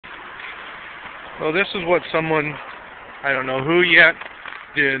Well, this is what someone, I don't know who yet,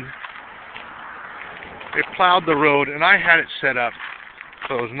 did. It plowed the road, and I had it set up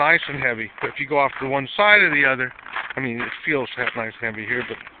so it was nice and heavy. But if you go off to one side or the other, I mean, it feels nice and heavy here,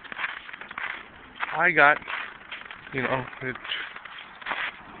 but I got, you know, it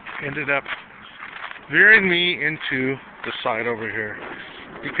ended up veering me into the side over here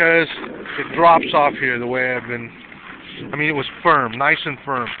because it drops off here the way I've been. I mean, it was firm, nice and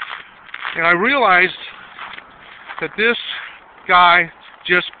firm. And I realized that this guy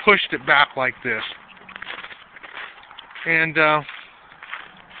just pushed it back like this. And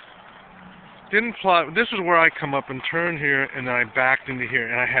didn't plot. This is where I come up and turn here, and then I backed into here,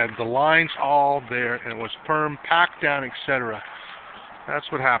 and I had the lines all there, and it was firm, packed down, etc. That's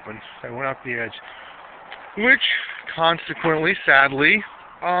what happened. I went off the edge, which consequently, sadly,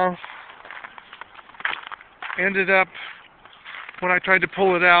 ended up when I tried to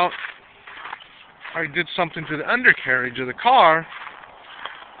pull it out, I did something to the undercarriage of the car,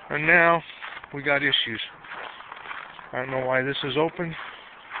 and now we got issues. I don't know why this is open.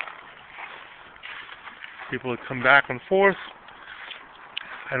 People have come back and forth.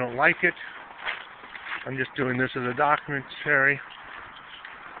 I don't like it. I'm just doing this as a documentary.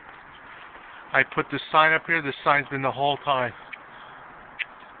 I put this sign up here. This sign's been the whole time.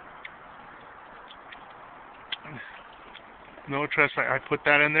 No trespassing. I put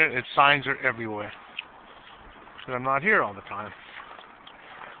that in there. Its signs are everywhere. So I'm not here all the time.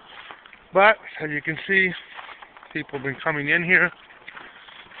 But as you can see, people have been coming in here.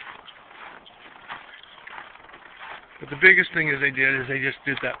 But the biggest thing is they just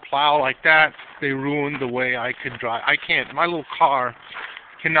did that plow like that. They ruined the way I could drive. I can't. My little car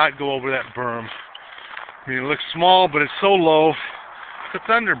cannot go over that berm. I mean, it looks small, but it's so low. It's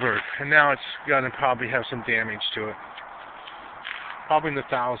a Thunderbird, and now it's going to probably have some damage to it. Probably in the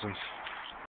thousands.